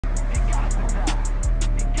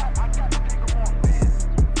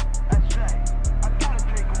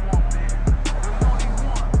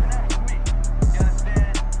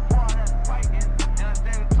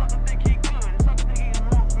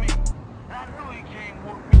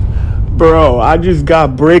Bro, I just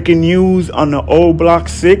got breaking news on the Oblock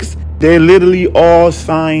 6. They literally all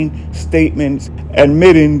signed statements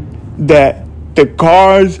admitting that the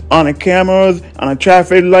cars on the cameras, on the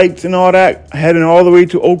traffic lights and all that, heading all the way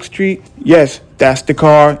to Oak Street, yes, that's the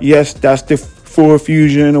car. Yes, that's the Ford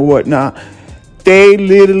Fusion or whatnot. They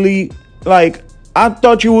literally, like, I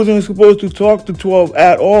thought you wasn't supposed to talk to 12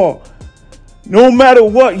 at all. No matter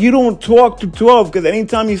what, you don't talk to 12 because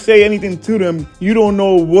anytime you say anything to them, you don't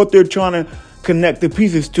know what they're trying to connect the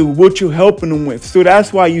pieces to, what you're helping them with. So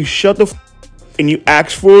that's why you shut the and you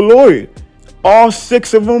ask for a lawyer. All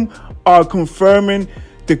 6 of them are confirming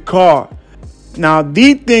the car. Now,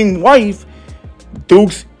 DThang wife,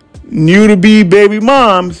 Duke's new to be baby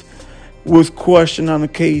moms, was questioned on the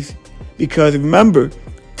case because remember,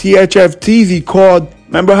 THFTZ called.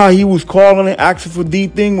 Remember how he was calling and asking for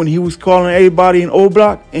DThang when he was calling everybody in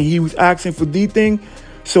Oblock and he was asking for DThang?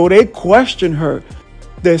 So they questioned her.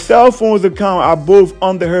 Their cell phones account are both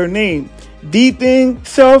under her name. DThang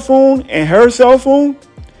cell phone and her cell phone,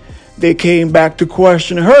 they came back to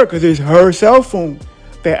question her because it's her cell phone.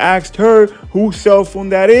 They asked her whose cell phone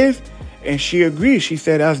that is, and she agreed. She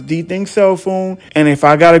said, that's DThang's cell phone. And if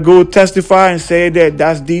I got to go testify and say that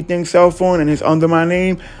that's DThang's cell phone and it's under my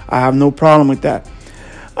name, I have no problem with that.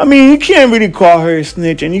 I mean, you can't really call her a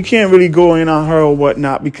snitch and you can't really go in on her or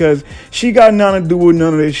whatnot because she got nothing to do with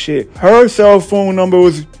none of this shit. Her cell phone number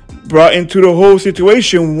was brought into the whole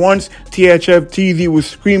situation once THFTZ was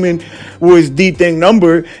screaming with his DThang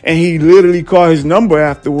number and he literally called his number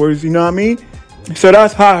afterwards, you know what I mean? So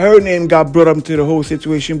that's how her name got brought up into the whole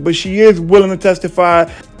situation. But she is willing to testify.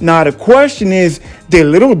 Now, the question is, did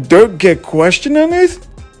Lil Durk get questioned on this?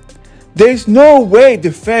 There's no way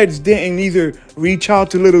the feds didn't either reach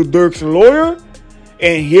out to Lil Durk's lawyer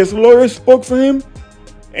and his lawyer spoke for him,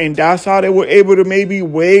 and that's how they were able to maybe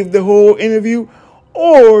waive the whole interview,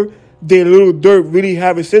 or did Lil Durk really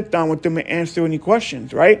have a sit down with them and answer any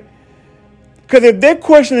questions, right? Because if they're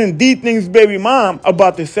questioning DThang's baby mom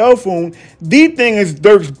about the cell phone, DThang is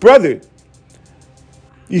Durk's brother.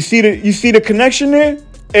 You see the connection there?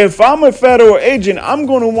 If I'm a federal agent, I'm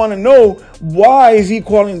going to want to know, why is he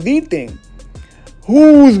calling DThang?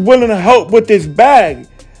 Who's willing to help with this bag?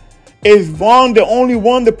 Is Vaughn the only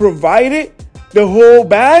one that provided the whole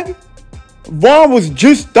bag? Vaughn was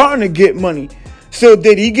just starting to get money. So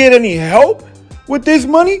did he get any help with this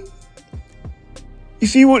money? You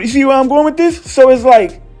see where I'm going with this? So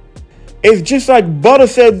it's just like Butter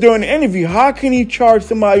said during the interview. How can he charge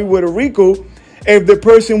somebody with a RICO if the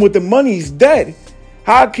person with the money is dead?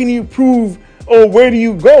 How can you prove, oh, where do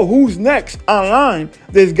you go? Who's next online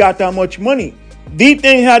that's got that much money?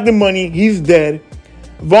 DThang had the money, he's dead.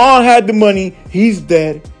 Vaughn had the money, he's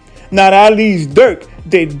dead. Now that leaves Durk.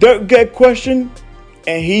 Did Durk get questioned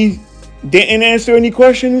and he didn't answer any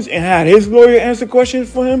questions and had his lawyer answer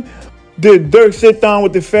questions for him? Did Durk sit down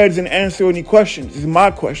with the feds and answer any questions? This is my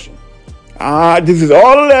question. This is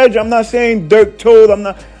all alleged. I'm not saying Durk told.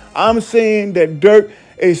 I'm saying that Durk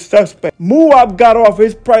is suspect. Muab got off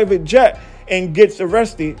his private jet and gets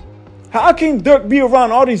arrested. How can Durk be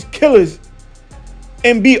around all these killers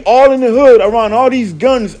and be all in the hood around all these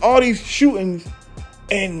guns, all these shootings,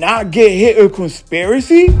 and not get hit with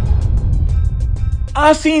conspiracy?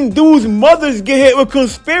 I seen dudes' mothers get hit with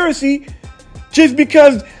conspiracy just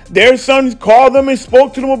because their sons called them and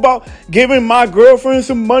spoke to them about giving my girlfriend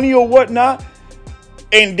some money or whatnot,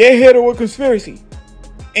 and they hit her with conspiracy.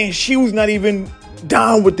 And she was not even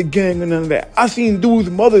down with the gang and none of that. I seen dudes'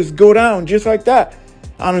 mothers go down just like that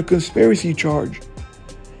on a conspiracy charge.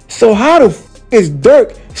 So how the f is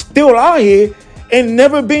Durk still out here and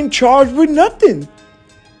never been charged with nothing?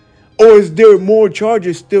 Or is there more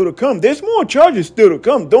charges still to come? There's more charges still to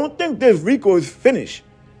come. Don't think this RICO is finished.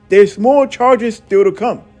 There's more charges still to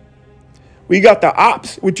come. We got the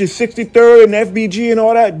ops, which is 63rd and FBG and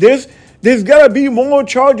all that. There's got to be more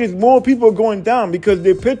charges, more people going down, because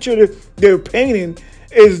the picture that they're painting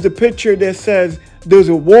is the picture that says there's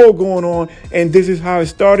a war going on and this is how it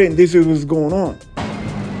started and this is what's going on.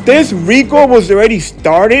 This RICO was already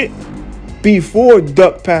started before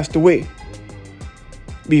Duck passed away.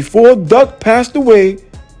 Before Duck passed away,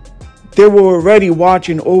 they were already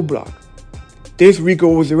watching Oblock. This RICO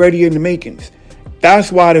was already in the makings.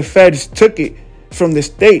 That's why the feds took it from the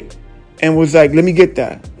state and was like, let me get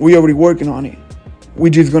that. We already working on it.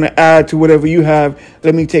 We're just going to add to whatever you have.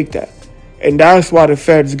 Let me take that. And that's why the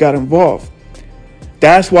feds got involved.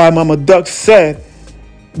 That's why Mama Duck said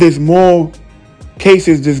there's more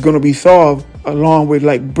cases that's going to be solved, along with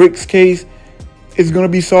like Brick's case is going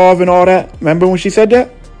to be solved and all that. Remember when she said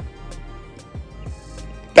that?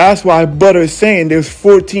 That's why Butter is saying there's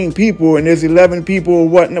 14 people and there's 11 people or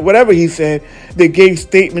whatever he said. They gave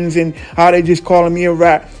statements and how they just calling me a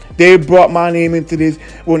rat. They brought my name into this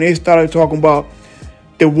when they started talking about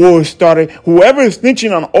the war started. Whoever is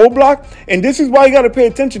snitching on Oblock, and this is why you got to pay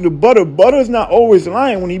attention to Butter. Butter's not always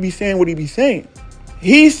lying when he be saying what he be saying.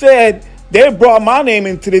 He said they brought my name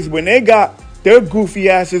into this when they got their goofy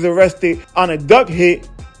asses arrested on a duck hit.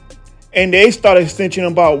 And they started snitching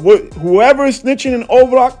about whoever is snitching in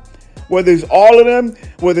Oblock, whether it's all of them,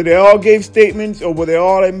 whether they all gave statements or whether they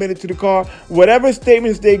all admitted to the car, whatever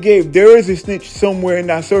statements they gave, there is a snitch somewhere in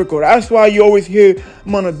that circle. That's why you always hear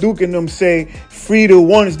Lil Durk and them say, free the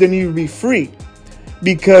ones that need to be free.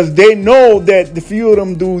 Because they know that the few of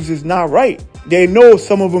them dudes is not right. They know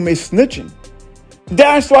some of them is snitching.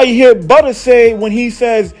 That's why you hear Butter say when he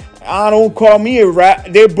says, I don't call me a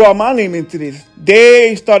rat, they brought my name into this.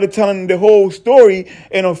 They started telling the whole story,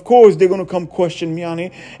 and of course they're going to come question me on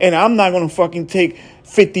it, and I'm not going to fucking take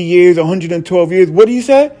 50 years, 112 years. What did he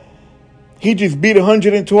say? He just beat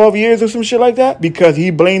 112 years or some shit like that because he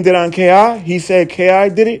blamed it on KI. He said KI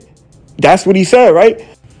did it. That's what he said, right?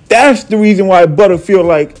 That's the reason why Butter feel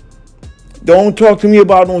like, don't talk to me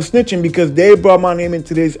about no snitching because they brought my name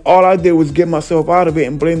into this. All I did was get myself out of it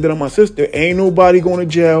and blamed it on my sister. Ain't nobody going to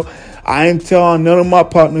jail. I ain't telling none of my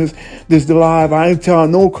partners this is live. I ain't telling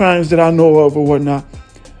no crimes that I know of or whatnot.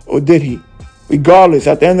 Or did he? Regardless,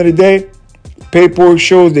 at the end of the day, paperwork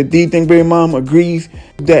shows that DThang baby mom agrees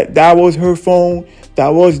that that was her phone. That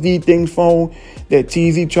was DThang's phone that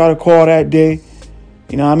TZ tried to call that day.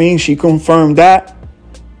 You know what I mean? She confirmed that.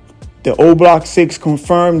 The Oblock 6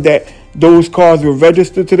 confirmed that those cars were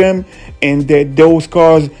registered to them and that those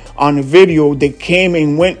cars on the video that came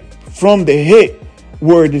and went from the hit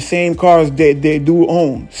were the same cars that they do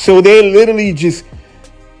own. So they literally just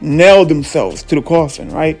nailed themselves to the coffin,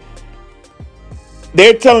 right?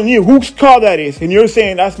 They're telling you whose car that is, and you're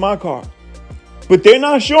saying that's my car. But they're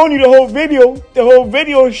not showing you the whole video. The whole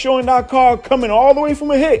video is showing that car coming all the way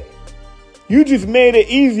from a hit. You just made it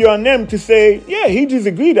easier on them to say, yeah, he just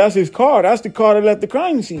agreed that's his car. That's the car that left the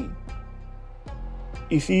crime scene.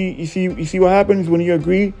 You see what happens when you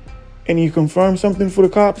agree and you confirm something for the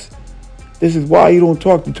cops? This is why you don't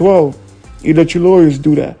talk to 12. You let your lawyers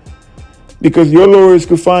do that. Because your lawyers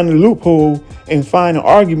could find a loophole and find an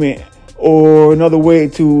argument or another way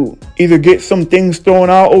to either get some things thrown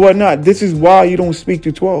out or whatnot. This is why you don't speak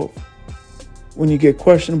to 12 when you get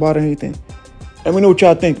questioned about anything. Let me know what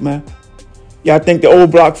y'all think, man. Y'all think the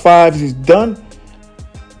Oblock 5s is done?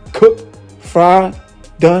 Cooked, fried,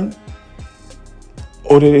 done?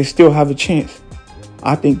 Or do they still have a chance?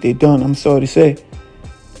 I think they're done, I'm sorry to say.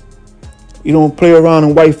 You don't play around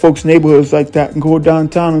in white folks' neighborhoods like that and go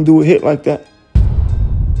downtown and do a hit like that.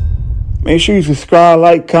 Make sure you subscribe,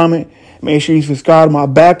 like, comment. Make sure you subscribe to my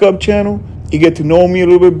backup channel. You get to know me a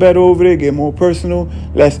little bit better over there, get more personal,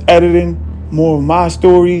 less editing, more of my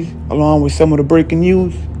stories, along with some of the breaking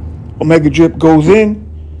news. Omega Drip goes in.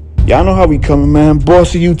 Y'all know how we coming, man.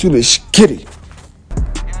 Boss of you to the skitty.